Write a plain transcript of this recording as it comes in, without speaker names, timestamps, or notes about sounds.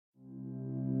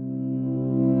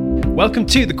Welcome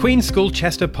to the Queen's School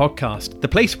Chester podcast, the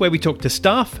place where we talk to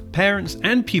staff, parents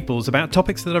and pupils about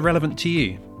topics that are relevant to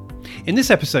you. In this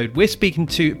episode, we're speaking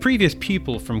to a previous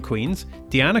pupil from Queen's,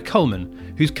 Deanna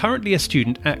Coleman, who's currently a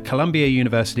student at Columbia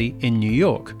University in New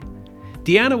York.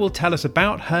 Deanna will tell us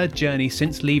about her journey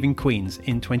since leaving Queen's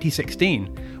in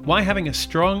 2016, why having a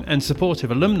strong and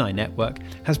supportive alumni network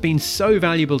has been so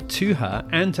valuable to her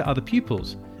and to other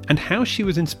pupils, and how she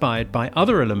was inspired by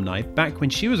other alumni back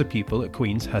when she was a pupil at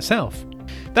Queen's herself.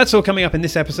 That's all coming up in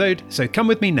this episode, so come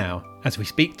with me now as we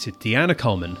speak to Deanna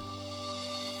Coleman.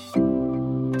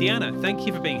 Deanna, thank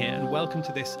you for being here and welcome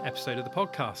to this episode of the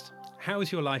podcast. How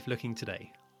is your life looking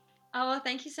today? Oh, well,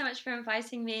 thank you so much for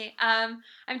inviting me. I'm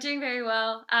doing very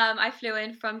well. I flew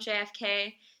in from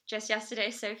JFK just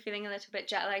yesterday, so feeling a little bit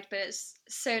jet lagged, but it's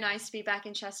so nice to be back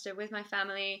in Chester with my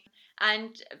family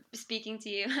and speaking to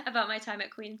you about my time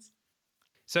at Queen's.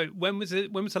 So when was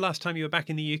the last time you were back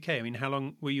in the UK? I mean, how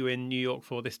long were you in New York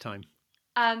for this time?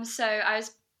 Last time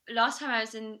I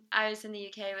was in the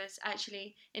UK was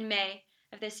actually in May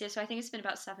of this year, so I think it's been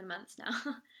about 7 months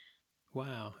now.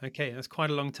 Wow. Okay, that's quite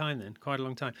a long time then. Quite a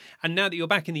long time. And now that you're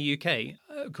back in the UK,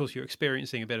 of course, you're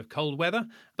experiencing a bit of cold weather.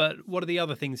 But what are the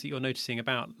other things that you're noticing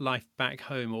about life back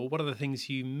home, or what are the things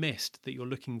you missed that you're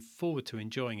looking forward to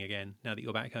enjoying again now that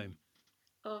you're back home?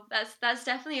 Oh, that's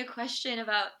definitely a question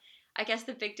about, I guess,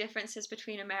 the big differences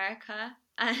between America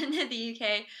and the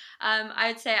UK. I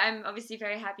would say I'm obviously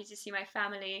very happy to see my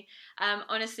family.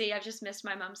 Honestly, I've just missed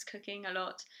my mum's cooking a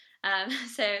lot.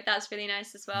 So that's really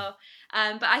nice as well.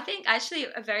 But I think actually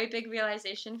a very big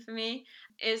realization for me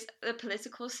is the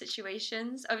political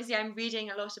situations. Obviously, I'm reading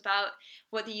a lot about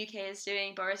what the UK is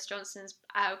doing, Boris Johnson's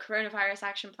coronavirus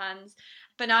action plans,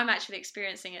 but now I'm actually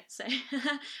experiencing it. So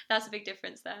that's a big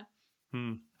difference there.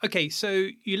 Okay, so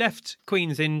you left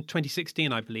Queen's in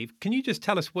 2016, I believe. Can you just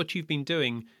tell us what you've been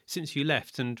doing since you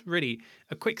left, and really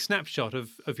a quick snapshot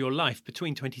of your life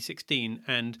between 2016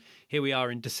 and here we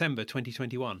are in December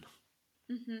 2021?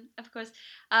 Of course.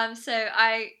 So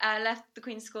I left the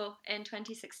Queen's School in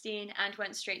 2016 and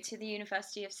went straight to the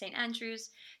University of St Andrews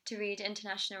to read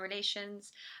international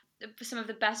relations. Some of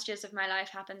the best years of my life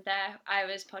happened there. I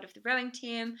was part of the rowing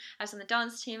team. I was on the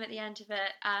dance team at the end of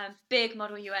it. Big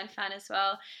Model UN fan as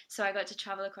well. So I got to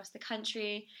travel across the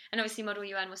country. And obviously Model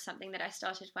UN was something that I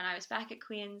started when I was back at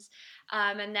Queen's.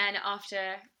 And then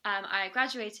after I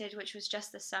graduated, which was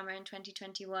just this summer in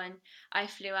 2021, I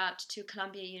flew out to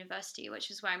Columbia University, which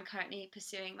is where I'm currently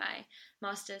pursuing my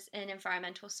master's in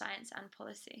environmental science and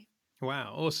policy.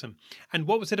 Wow, awesome. And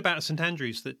what was it about St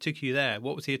Andrews that took you there?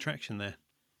 What was the attraction there?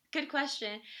 Good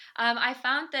question. I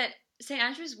found that St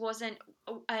Andrews wasn't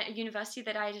a university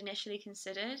that I had initially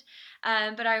considered,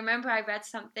 but I remember I read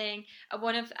something.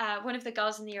 One of the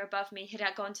girls in the year above me had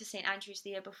gone to St Andrews the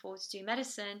year before to do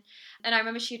medicine, and I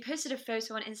remember she had posted a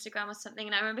photo on Instagram or something,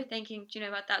 and I remember thinking, do you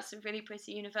know what, that's a really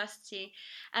pretty university,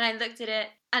 and I looked at it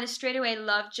and I straight away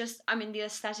loved the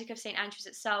aesthetic of St Andrews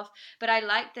itself, but I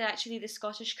liked that actually the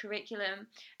Scottish curriculum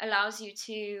allows you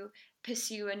to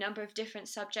pursue a number of different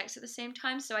subjects at the same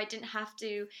time. So I didn't have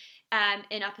to,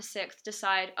 in upper sixth,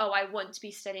 decide, I want to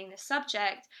be studying this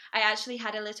subject. I actually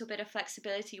had a little bit of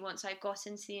flexibility once I got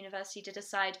into the university to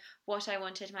decide what I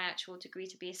wanted my actual degree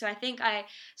to be. So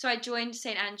I joined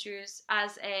St Andrews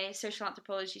as a social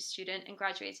anthropology student and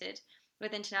graduated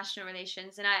with international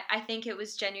relations. And I think it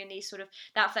was genuinely sort of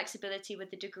that flexibility with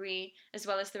the degree, as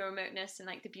well as the remoteness and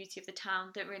like the beauty of the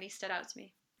town, that really stood out to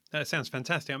me. That sounds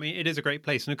fantastic. I mean, it is a great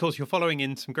place. And of course, you're following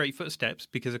in some great footsteps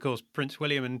because, of course, Prince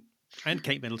William and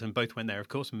Kate Middleton both went there, of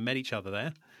course, and met each other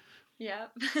there. Yeah.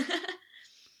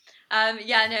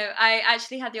 I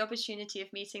actually had the opportunity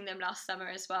of meeting them last summer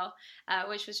as well,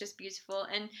 which was just beautiful.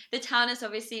 And the town is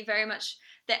obviously very much,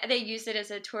 they use it as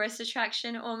a tourist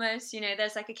attraction almost. You know,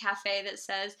 there's like a cafe that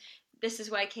says, this is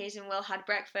where Kate and Will had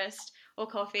breakfast or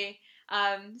coffee.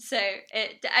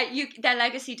 Their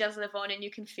legacy does live on and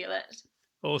you can feel it.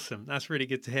 Awesome. That's really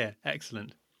good to hear.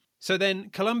 Excellent. So then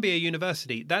Columbia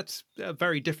University, that's a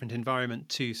very different environment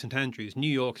to St Andrews. New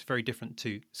York is very different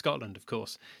to Scotland, of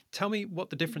course. Tell me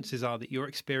what the differences are that you're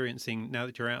experiencing now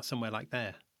that you're out somewhere like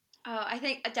there. Oh, I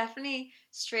think definitely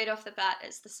straight off the bat,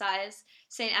 it's the size.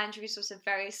 St Andrews was a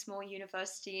very small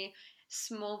university,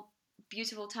 small,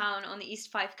 beautiful town on the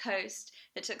East Fife coast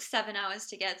that took 7 hours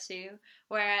to get to,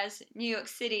 whereas New York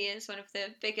City is one of the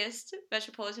biggest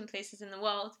metropolitan places in the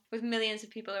world with millions of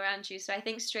people around you. So I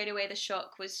think straight away the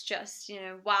shock was just,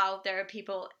 wow, there are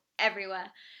people everywhere.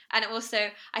 And also,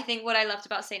 I think what I loved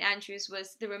about St Andrews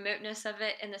was the remoteness of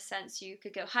it, in the sense you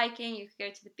could go hiking, you could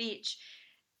go to the beach,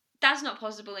 That's not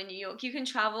possible in New York. You can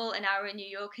travel an hour in New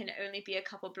York and only be a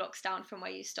couple blocks down from where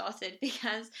you started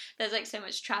because there's like so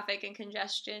much traffic and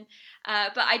congestion.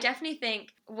 But I definitely think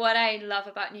what I love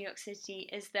about New York City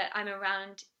is that I'm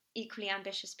around equally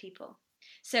ambitious people.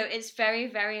 So it's very,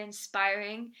 very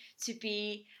inspiring to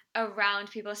be around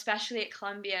people, especially at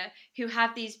Columbia, who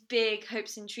have these big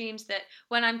hopes and dreams that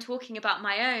when I'm talking about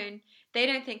my own, they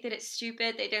don't think that it's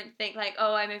stupid. They don't think like,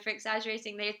 oh, I'm over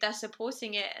exaggerating. They're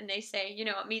supporting it and they say, you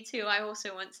know what, me too. I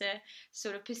also want to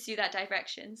sort of pursue that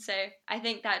direction. So I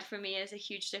think that for me is a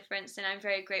huge difference, and I'm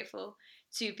very grateful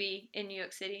to be in New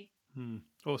York City.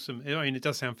 Awesome. I mean, it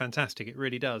does sound fantastic. It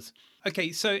really does.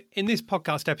 Okay, so in this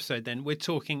podcast episode, then, we're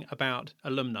talking about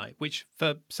alumni, which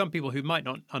for some people who might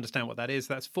not understand what that is,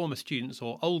 that's former students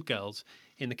or old girls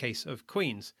in the case of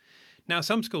Queen's. Now,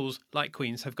 some schools, like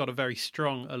Queen's, have got a very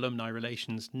strong alumni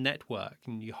relations network,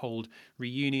 and you hold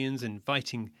reunions,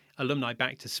 inviting alumni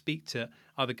back to speak to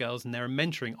other girls, and there are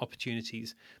mentoring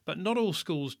opportunities. But not all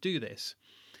schools do this.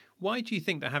 Why do you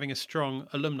think that having a strong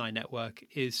alumni network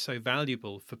is so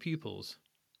valuable for pupils?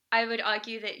 I would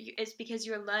argue that it's because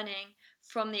you're learning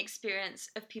from the experience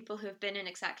of people who have been in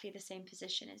exactly the same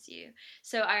position as you.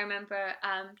 So I remember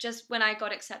just when I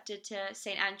got accepted to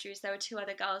St. Andrews, there were two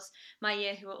other girls my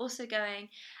year who were also going.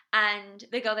 And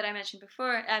the girl that I mentioned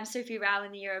before, Sophie Rao,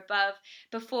 in the year above,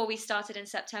 before we started in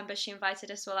September, she invited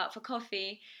us all out for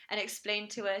coffee and explained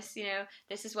to us, you know,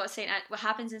 this is what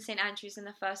happens in St. Andrews in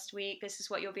the first week. This is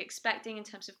what you'll be expecting in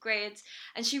terms of grades.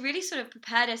 And she really sort of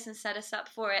prepared us and set us up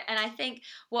for it. And I think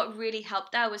what really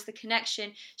helped there was the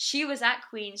connection. She was at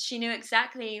Queen's. She knew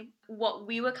exactly what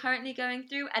we were currently going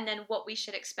through and then what we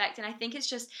should expect. And I think it's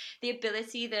just the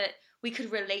ability that we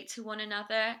could relate to one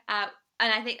another.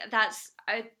 And I think that's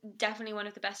definitely one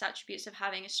of the best attributes of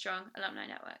having a strong alumni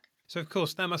network. So, of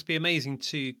course, that must be amazing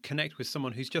to connect with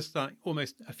someone who's just like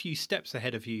almost a few steps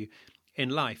ahead of you in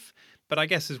life. But I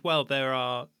guess as well, there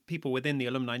are people within the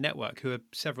alumni network who are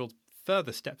several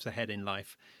further steps ahead in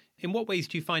life. In what ways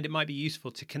do you find it might be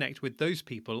useful to connect with those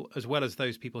people as well as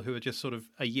those people who are just sort of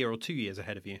a year or 2 years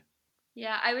ahead of you?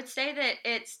 Yeah, I would say that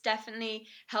it's definitely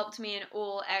helped me in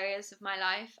all areas of my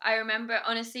life. I remember,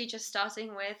 honestly, just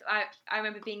starting with, I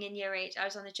remember being in year 8, I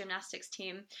was on the gymnastics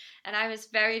team, and I was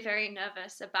very, very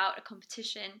nervous about a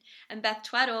competition. And Beth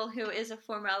Tweddle, who is a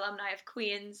former alumni of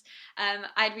Queen's,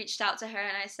 I'd reached out to her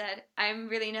and I said, I'm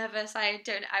really nervous. I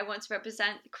want to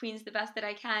represent Queen's the best that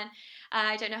I can.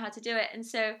 I don't know how to do it. And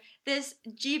so this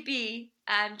GB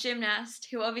gymnast,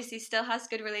 who obviously still has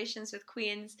good relations with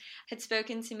Queen's, had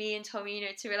spoken to me and told me, you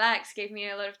know, to relax, gave me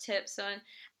a lot of tips on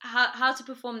how to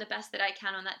perform the best that I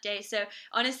can on that day. So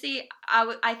honestly,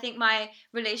 I think my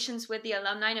relations with the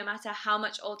alumni, no matter how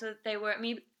much older they were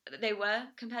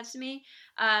compared to me,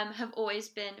 have always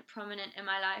been prominent in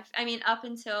my life. I mean, up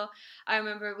until I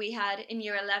remember we had in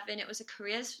year 11, it was a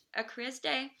careers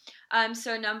day.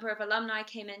 So a number of alumni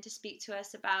came in to speak to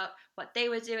us about what they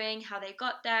were doing, how they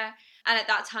got there. And at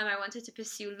that time, I wanted to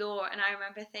pursue law. And I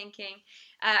remember thinking,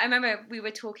 we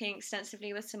were talking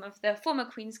extensively with some of the former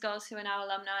Queen's girls who are now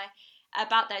alumni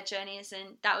about their journeys,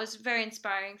 and that was very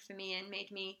inspiring for me and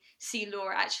made me see law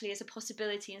actually as a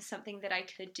possibility and something that I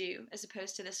could do as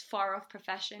opposed to this far off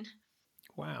profession.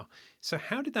 Wow. So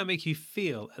how did that make you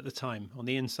feel at the time on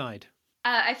the inside?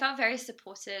 I felt very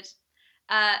supported.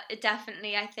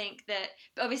 Definitely, I think that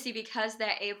obviously because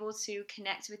they're able to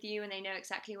connect with you and they know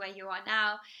exactly where you are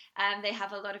now, they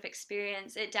have a lot of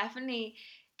experience.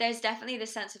 There's definitely the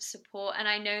sense of support, and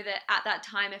I know that at that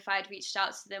time, if I had reached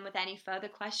out to them with any further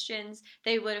questions,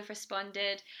 they would have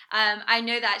responded. I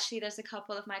know that actually there's a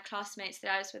couple of my classmates that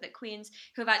I was with at Queen's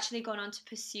who have actually gone on to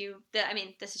pursue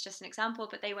this is just an example,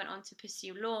 but they went on to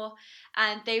pursue law,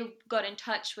 and they got in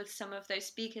touch with some of those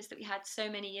speakers that we had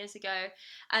so many years ago,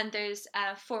 and those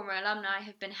former alumni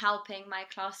have been helping my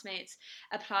classmates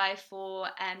apply for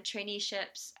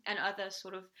traineeships and other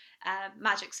sort of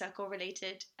magic circle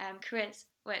related careers,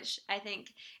 which I think,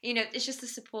 you know, it's just the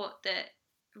support that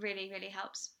really, really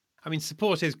helps. I mean,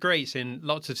 support is great in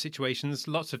lots of situations,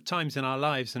 lots of times in our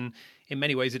lives. And in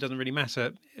many ways, it doesn't really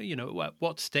matter, you know,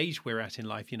 what stage we're at in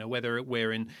life, you know, whether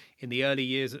we're in the early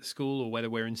years at school or whether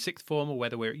we're in sixth form or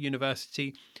whether we're at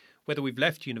university, whether we've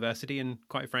left university. And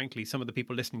quite frankly, some of the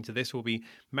people listening to this will be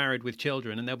married with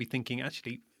children and they'll be thinking,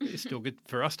 actually, it's still good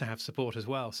for us to have support as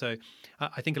well. So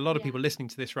I think a lot of people listening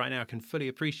to this right now can fully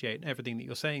appreciate everything that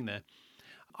you're saying there.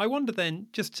 I wonder then,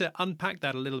 just to unpack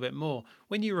that a little bit more,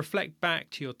 when you reflect back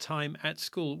to your time at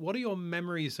school, what are your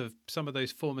memories of some of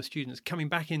those former students coming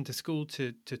back into school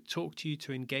to talk to you,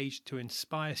 to engage, to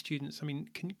inspire students? I mean,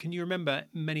 can you remember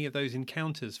many of those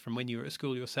encounters from when you were at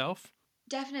school yourself?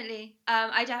 Definitely.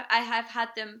 I have had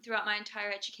them throughout my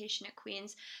entire education at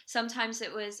Queen's. Sometimes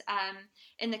it was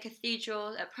in the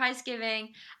cathedral at prize giving.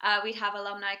 We'd have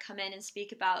alumni come in and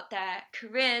speak about their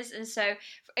careers. And so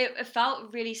it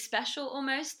felt really special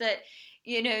almost that,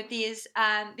 you know, these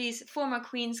former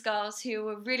Queen's girls who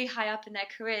were really high up in their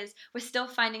careers were still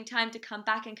finding time to come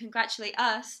back and congratulate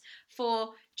us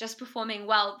for just performing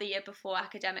well the year before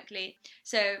academically.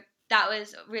 So that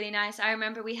was really nice. I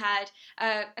remember we had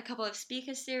a couple of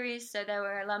speaker series, so there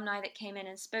were alumni that came in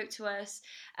and spoke to us,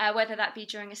 whether that be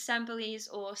during assemblies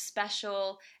or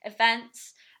special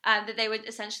events, that they would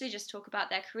essentially just talk about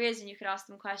their careers and you could ask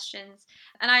them questions.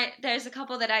 And there's a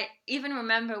couple that I even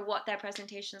remember what their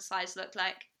presentation slides looked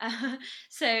like.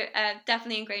 So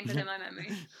definitely ingrained within my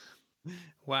memory.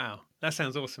 Wow, that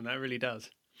sounds awesome. That really does.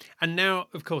 And now,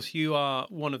 of course, you are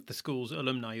one of the school's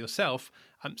alumni yourself.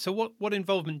 So what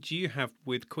involvement do you have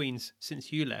with Queen's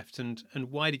since you left, and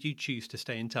why did you choose to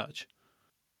stay in touch?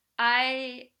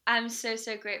 I am so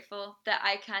grateful that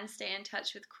I can stay in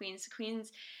touch with Queen's.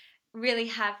 Queen's really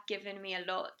have given me a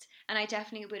lot, and I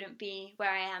definitely wouldn't be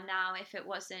where I am now if it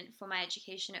wasn't for my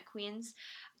education at Queen's.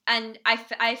 And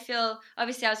I feel,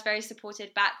 obviously I was very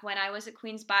supported back when I was at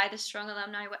Queen's by the Strong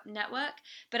Alumni Network,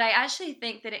 but I actually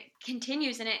think that it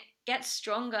continues and it gets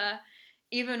stronger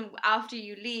even after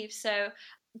you leave. So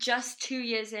just 2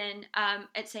 years in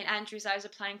at St. Andrews, I was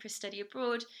applying for study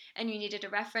abroad and you needed a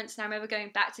reference. And I remember going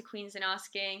back to Queen's and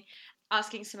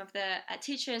asking some of the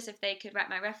teachers if they could write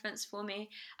my reference for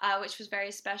me, which was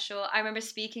very special. I remember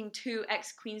speaking to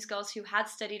ex-Queen's girls who had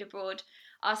studied abroad,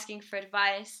 asking for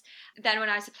advice. Then when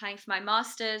I was applying for my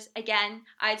master's, again,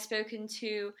 I had spoken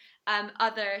to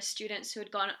other students who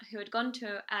had gone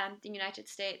to the United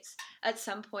States at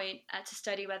some point to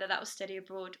study, whether that was study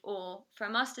abroad or for a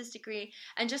master's degree.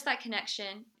 And just that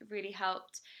connection really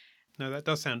helped. No, that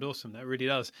does sound awesome. That really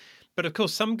does. But of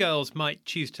course, some girls might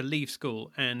choose to leave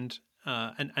school and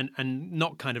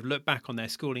not kind of look back on their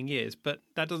schooling years. But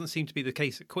that doesn't seem to be the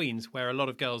case at Queen's, where a lot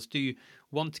of girls do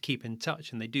want to keep in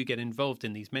touch and they do get involved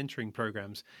in these mentoring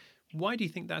programs. Why do you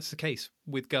think that's the case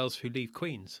with girls who leave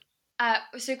Queen's?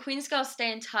 So Queen's girls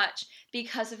stay in touch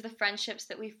because of the friendships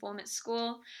that we form at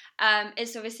school.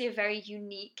 It's obviously a very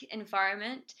unique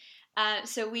environment.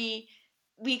 So we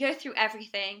go through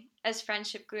everything as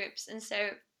friendship groups. And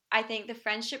so I think the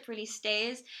friendship really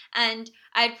stays. And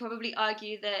I'd probably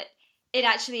argue that it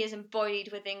actually is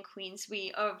embodied within Queen's.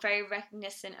 We are very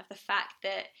reminiscent of the fact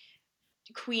that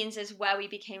Queen's is where we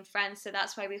became friends, so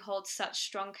that's why we hold such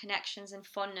strong connections and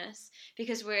fondness,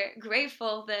 because we're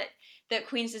grateful that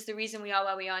Queen's is the reason we are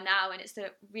where we are now, and it's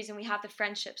the reason we have the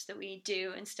friendships that we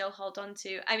do and still hold on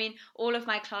to. I mean, all of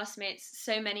my classmates,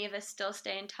 so many of us still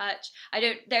stay in touch.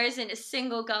 There isn't a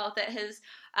single girl that has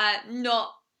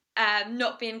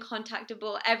not being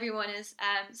contactable. Everyone is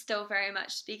still very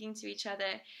much speaking to each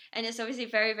other, and it's obviously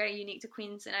very, very unique to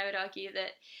Queen's. And I would argue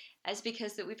that it's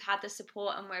because that we've had the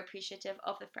support and we're appreciative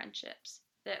of the friendships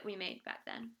that we made back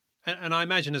then. And I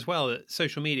imagine as well that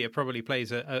social media probably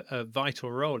plays a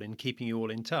vital role in keeping you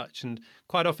all in touch. And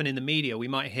quite often in the media, we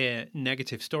might hear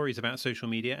negative stories about social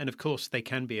media. And of course, they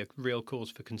can be a real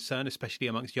cause for concern, especially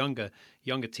amongst younger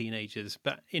teenagers.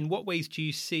 But in what ways do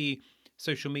you see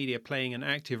social media playing an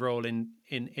active role in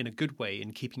a good way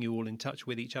in keeping you all in touch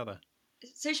with each other?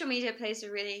 Social media plays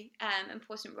a really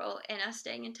important role in us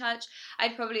staying in touch.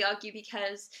 I'd probably argue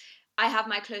because I have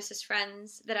my closest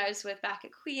friends that I was with back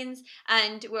at Queen's,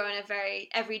 and we're on a very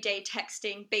everyday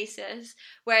texting basis,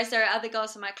 whereas there are other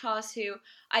girls in my class who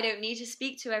I don't need to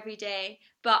speak to every day,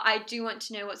 but I do want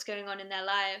to know what's going on in their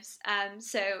lives.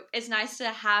 So it's nice to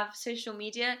have social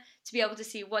media to be able to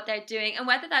see what they're doing, and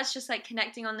whether that's just like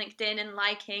connecting on LinkedIn and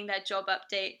liking their job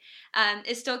update,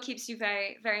 it still keeps you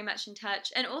very, very much in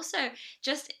touch. And also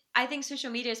just I think social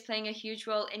media is playing a huge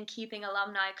role in keeping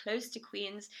alumni close to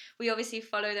Queen's. We obviously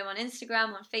follow them on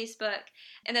Instagram, on Facebook,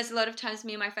 and there's a lot of times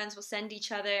me and my friends will send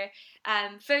each other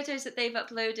photos that they've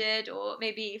uploaded, or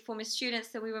maybe former students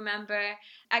that we remember,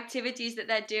 activities that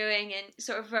they're doing, and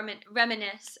sort of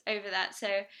reminisce over that. So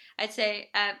I'd say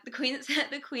the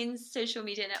Queen's social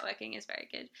media networking is very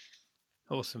good.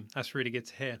 Awesome. That's really good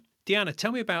to hear. Deanna,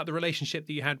 tell me about the relationship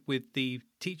that you had with the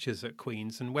teachers at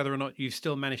Queen's and whether or not you've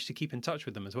still managed to keep in touch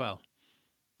with them as well.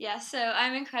 Yeah, so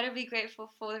I'm incredibly grateful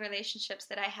for the relationships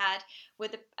that I had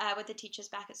with the teachers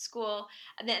back at school,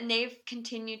 and they've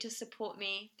continued to support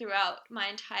me throughout my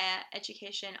entire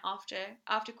education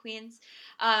after Queen's.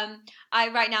 I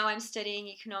right now I'm studying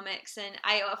economics, and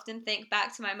I often think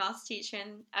back to my maths teacher,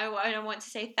 and I want to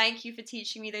say thank you for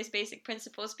teaching me those basic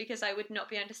principles, because I would not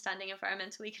be understanding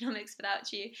environmental economics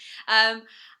without you.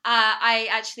 I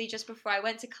actually, just before I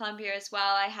went to Columbia as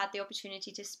well, I had the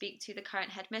opportunity to speak to the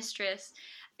current headmistress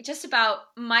just about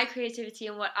my creativity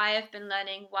and what I have been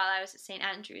learning while I was at St.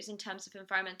 Andrews in terms of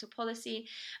environmental policy.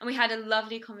 And we had a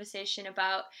lovely conversation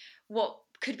about what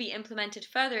could be implemented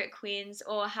further at Queen's,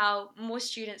 or how more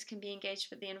students can be engaged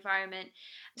with the environment.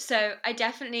 So I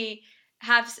definitely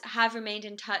have remained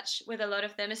in touch with a lot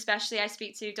of them. Especially I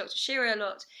speak to Dr. Shearer a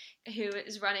lot, who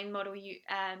is running Model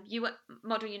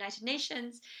United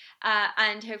Nations,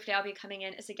 and hopefully I'll be coming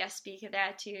in as a guest speaker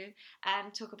there to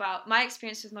talk about my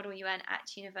experience with Model UN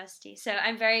at university. So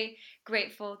I'm very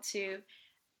grateful to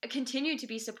continue to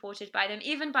be supported by them,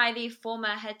 even by the former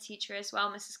head teacher as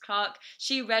well, Mrs. Clark.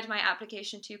 She read my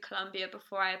application to Columbia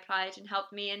before I applied and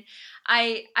helped me. And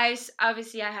I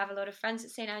obviously I have a lot of friends at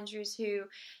St. Andrews who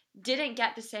didn't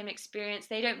get the same experience.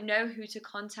 They don't know who to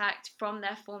contact from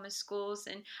their former schools,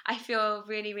 and I feel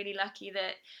really, really lucky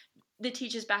that the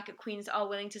teachers back at Queen's are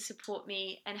willing to support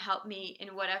me and help me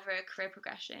in whatever career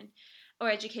progression or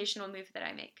educational move that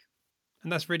I make. And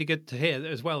that's really good to hear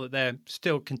as well, that they're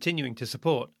still continuing to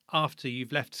support after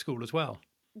you've left school as well.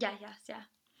 Yeah.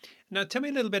 Now, tell me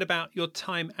a little bit about your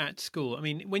time at school. I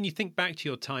mean, when you think back to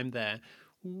your time there,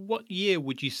 what year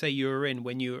would you say you were in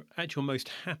when you were at your most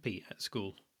happy at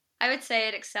school? I would say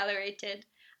it accelerated.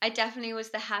 I definitely was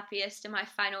the happiest in my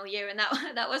final year, and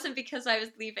that wasn't because I was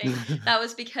leaving. That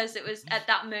was because it was at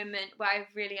that moment where I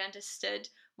really understood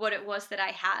what it was that I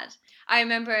had. I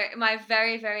remember my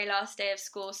very, very last day of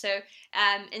school. So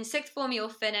in sixth form, you'll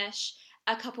finish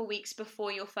a couple weeks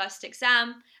before your first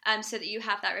exam, so that you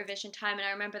have that revision time. And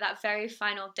I remember that very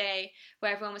final day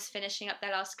where everyone was finishing up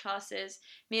their last classes.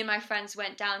 Me and my friends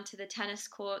went down to the tennis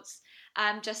courts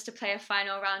just to play a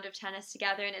final round of tennis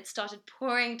together, and it started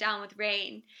pouring down with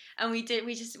rain, and we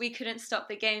couldn't stop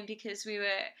the game because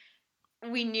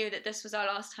we knew that this was our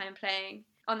last time playing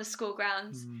on the school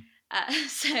grounds.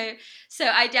 So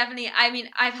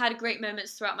I've had great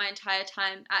moments throughout my entire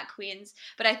time at Queen's,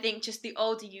 but I think just the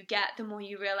older you get, the more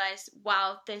you realize,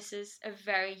 wow, this is a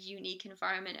very unique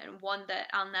environment, and one that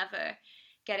I'll never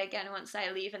get again once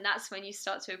I leave, and that's when you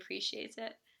start to appreciate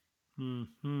it.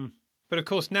 Mm-hmm. But of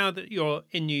course, now that you're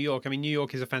in New York, I mean, New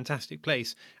York is a fantastic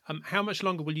place. How much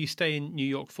longer will you stay in New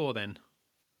York for then?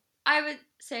 I would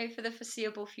say for the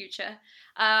foreseeable future.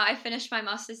 I finished my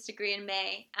master's degree in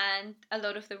May, and a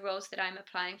lot of the roles that I'm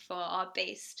applying for are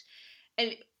based,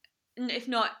 if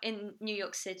not in New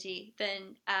York City,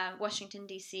 then Washington,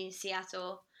 D.C.,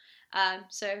 Seattle.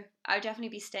 So I'll definitely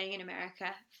be staying in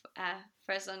America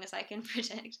for as long as I can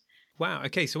predict. Wow.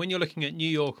 Okay. So when you're looking at New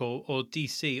York or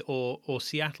DC or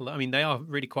Seattle, I mean, they are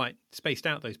really quite spaced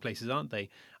out, those places, aren't they?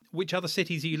 Which other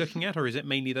cities are you looking at, or is it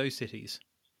mainly those cities?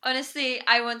 Honestly,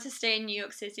 I want to stay in New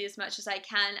York City as much as I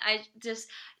can. I just,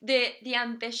 the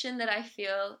ambition that I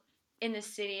feel in this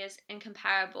city is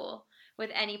incomparable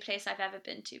with any place I've ever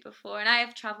been to before. And I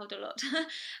have traveled a lot.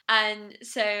 And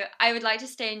so I would like to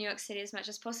stay in New York City as much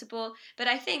as possible. But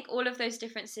I think all of those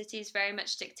different cities very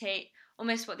much dictate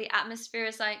almost what the atmosphere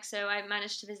is like. So I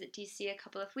managed to visit DC a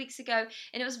couple of weeks ago,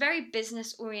 and it was very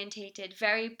business orientated,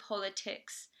 very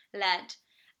politics led.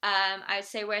 I would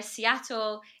say where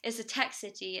Seattle is a tech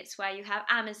city, it's where you have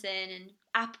Amazon and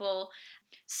Apple.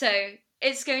 So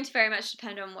it's going to very much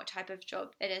depend on what type of job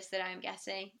it is that I'm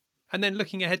getting. And then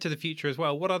looking ahead to the future as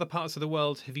well, what other parts of the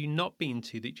world have you not been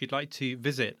to that you'd like to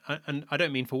visit? And I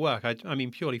don't mean for work, I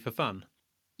mean purely for fun.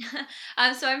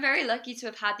 So I'm very lucky to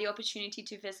have had the opportunity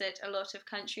to visit a lot of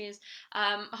countries.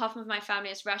 Half of my family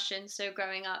is Russian, so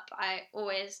growing up I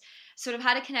always sort of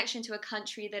had a connection to a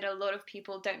country that a lot of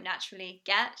people don't naturally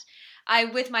get.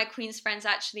 With my Queen's friends,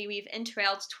 actually, we've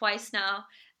interrailed twice now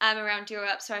around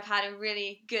Europe, so I've had a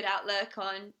really good outlook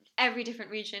on every different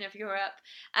region of Europe.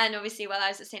 And obviously, while I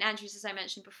was at St. Andrews, as I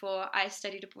mentioned before, I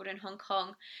studied abroad in Hong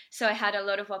Kong, so I had a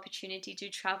lot of opportunity to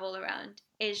travel around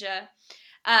Asia.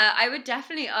 I would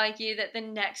definitely argue that the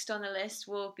next on the list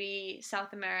will be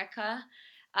South America.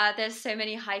 There's so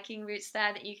many hiking routes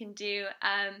there that you can do.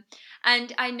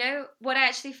 And I know what I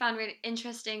actually found really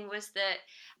interesting was that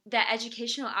their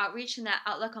educational outreach and their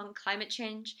outlook on climate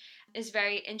change is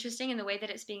very interesting in the way that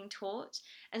it's being taught.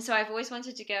 And so I've always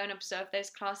wanted to go and observe those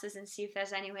classes and see if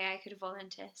there's any way I could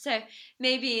volunteer. So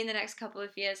maybe in the next couple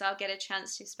of years, I'll get a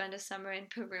chance to spend a summer in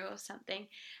Peru or something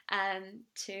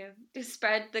to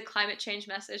spread the climate change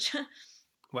message.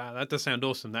 Wow, that does sound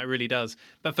awesome. That really does.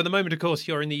 But for the moment, of course,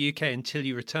 you're in the UK until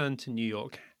you return to New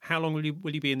York. How long will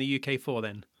you be in the UK for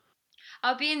then?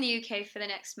 I'll be in the UK for the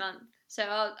next month.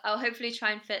 So I'll hopefully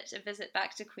try and fit a visit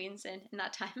back to Queens in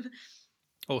that time.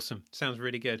 Awesome. Sounds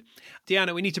really good.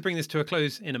 Deanna, we need to bring this to a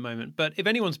close in a moment, but if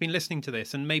anyone's been listening to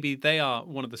this and maybe they are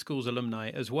one of the school's alumni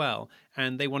as well,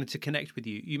 and they wanted to connect with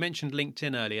you, you mentioned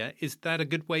LinkedIn earlier. Is that a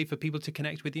good way for people to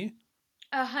connect with you?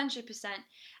 100%.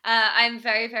 I'm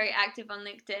very, very active on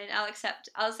LinkedIn. I'll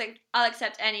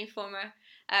accept any former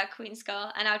Queen's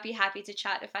girl, and I'd be happy to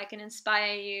chat if I can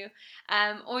inspire you,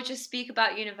 or just speak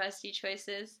about university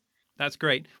choices. That's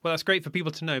great. Well, that's great for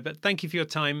people to know. But thank you for your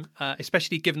time,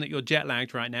 especially given that you're jet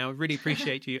lagged right now. I really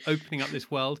appreciate you opening up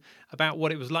this world about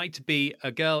what it was like to be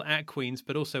a girl at Queen's,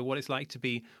 but also what it's like to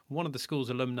be one of the school's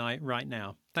alumni right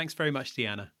now. Thanks very much,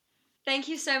 Deanna. Thank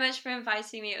you so much for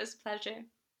inviting me. It was a pleasure.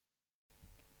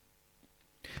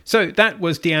 So that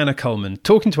was Deanna Coleman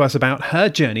talking to us about her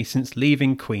journey since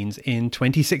leaving Queen's in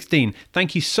 2016.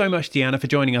 Thank you so much, Deanna, for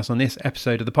joining us on this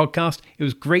episode of the podcast. It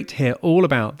was great to hear all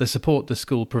about the support the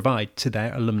school provide to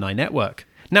their alumni network.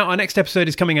 Now, our next episode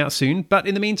is coming out soon, but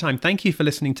in the meantime, thank you for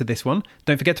listening to this one.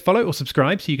 Don't forget to follow or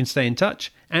subscribe so you can stay in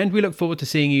touch, and we look forward to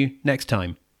seeing you next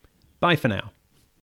time. Bye for now.